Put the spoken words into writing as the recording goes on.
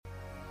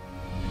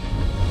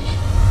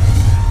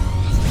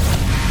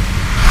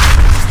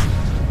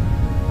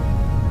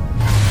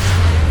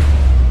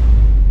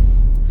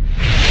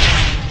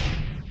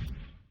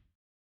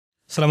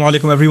Assalamu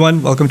alaikum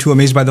everyone. Welcome to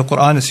Amazed by the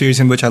Quran, a series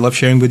in which I love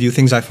sharing with you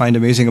things I find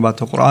amazing about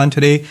the Quran.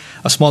 Today,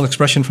 a small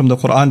expression from the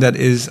Quran that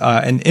is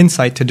an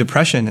insight to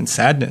depression and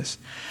sadness.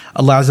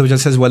 Allah Azza wa Jalla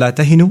says, وَلَا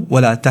تَهِنُوا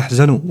وَلَا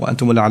تَحْزَنُوا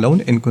وَأَنْتُمُ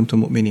الْأَعْلَوْنَ إِن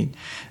كُنتُم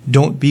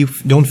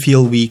مُؤْمِنِينَ. Don't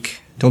feel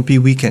weak. Don't be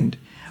weakened.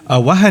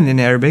 Wahan in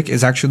Arabic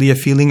is actually a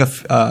feeling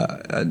of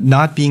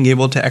not being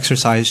able to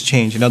exercise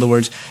change. In other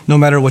words, no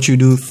matter what you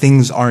do,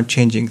 things aren't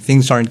changing,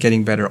 things aren't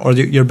getting better, or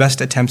your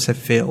best attempts have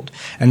failed,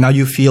 and now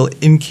you feel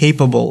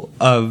incapable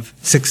of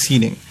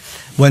succeeding.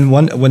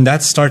 When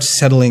that starts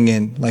settling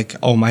in, like,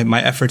 oh,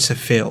 my efforts have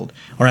failed,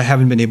 or I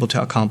haven't been able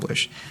to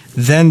accomplish,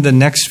 then the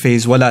next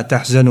phase, وَلَا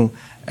تَحْزَنُوا,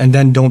 and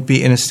then don't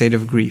be in a state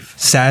of grief.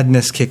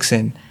 Sadness kicks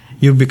in.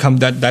 You become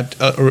that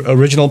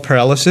original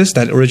paralysis,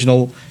 that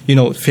original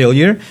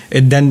failure.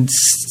 It then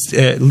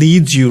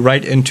leads you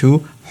right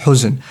into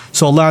huzn.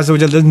 So Allah Azza wa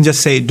Jalla doesn't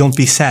just say don't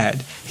be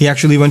sad. He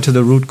actually went to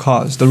the root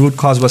cause. The root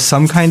cause was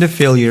some kind of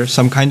failure,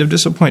 some kind of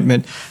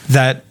disappointment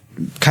that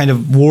kind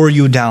of wore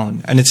you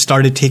down, and it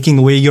started taking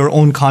away your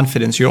own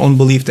confidence, your own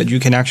belief that you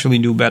can actually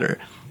do better.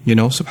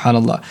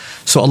 Subhanallah.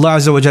 So Allah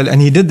Azza wa Jalla,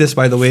 and He did this,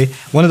 by the way,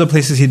 one of the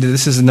places He did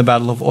this is in the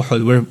Battle of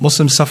Uhud, where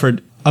Muslims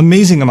suffered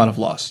amazing amount of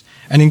loss,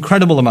 an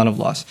incredible amount of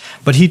loss.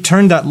 But He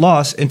turned that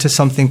loss into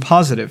something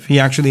positive. He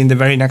actually, in the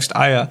very next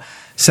ayah,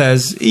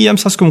 says,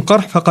 إِيَمْسَسْكُمْ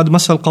قَرْحٌ فَقَدْ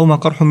مَسَّ الْقَوْمَ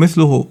قَرْحٌ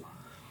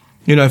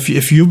مِثْلُهُ.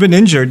 If you've been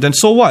injured, then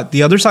so what?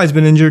 The other side's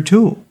been injured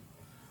too.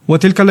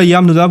 وَتِلْكَ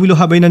الْأَيَّامُ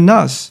نُدَاوِلُهَا بَيْنَ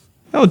النَّاسِ.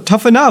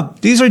 Toughen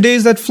up. These are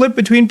days that flip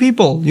between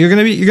people. You're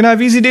gonna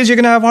have easy days, you're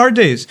gonna have hard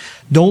days.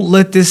 Don't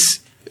let this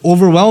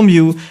overwhelm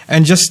you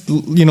and just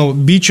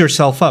beat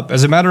yourself up.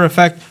 As a matter of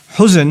fact,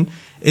 huzn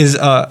is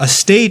a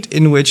state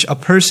in which a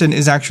person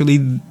is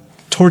actually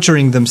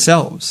torturing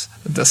themselves.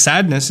 The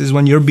sadness is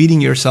when you're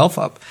beating yourself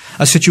up.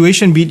 A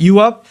situation beat you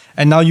up,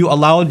 and now you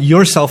allowed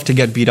yourself to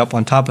get beat up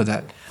on top of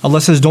that.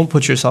 Allah says, don't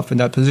put yourself in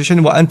that position.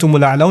 وَأَنْتُمُ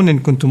الْأَعْلَوْنَ إِن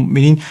كُنتُم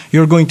مُؤْمِنِينَ.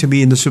 You're going to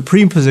be in the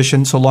supreme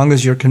position so long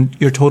as you're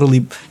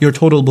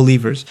total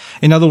believers.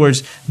 In other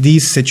words,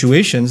 these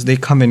situations, they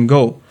come and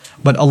go.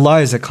 But Allah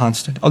is a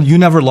constant. You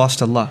never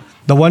lost Allah.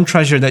 The one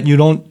treasure that you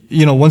don't,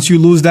 once you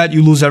lose that,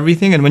 you lose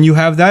everything. And when you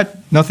have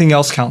that, nothing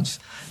else counts.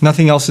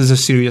 Nothing else is a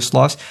serious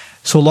loss.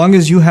 So long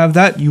as you have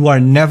that, you are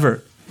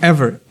never,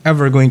 ever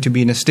going to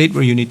be in a state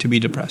where you need to be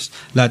depressed.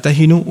 La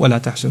tahinu wa la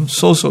tahzanu.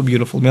 So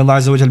beautiful. May Allah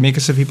Azza wa Jalla make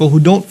us a people who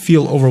don't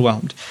feel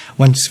overwhelmed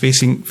when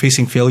facing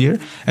failure.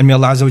 And may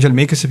Allah Azza wa Jalla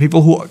make us a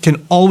people who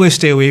can always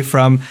stay away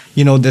from,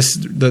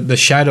 the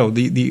shadow,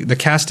 the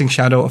casting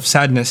shadow of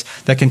sadness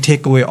that can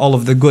take away all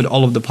of the good,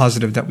 all of the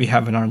positive that we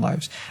have in our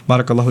lives.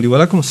 Barakallahu li wa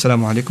lakum.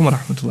 Assalamu alaikum wa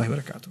rahmatullahi wa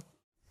barakatuh.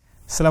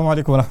 Assalamu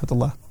alaikum wa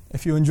rahmatullah.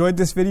 If you enjoyed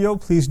this video,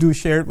 please do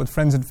share it with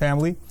friends and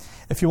family.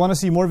 If you want to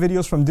see more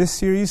videos from this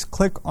series,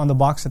 click on the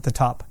box at the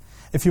top.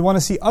 If you want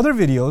to see other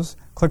videos,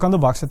 click on the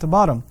box at the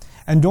bottom.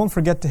 And don't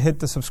forget to hit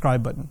the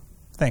subscribe button.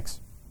 Thanks.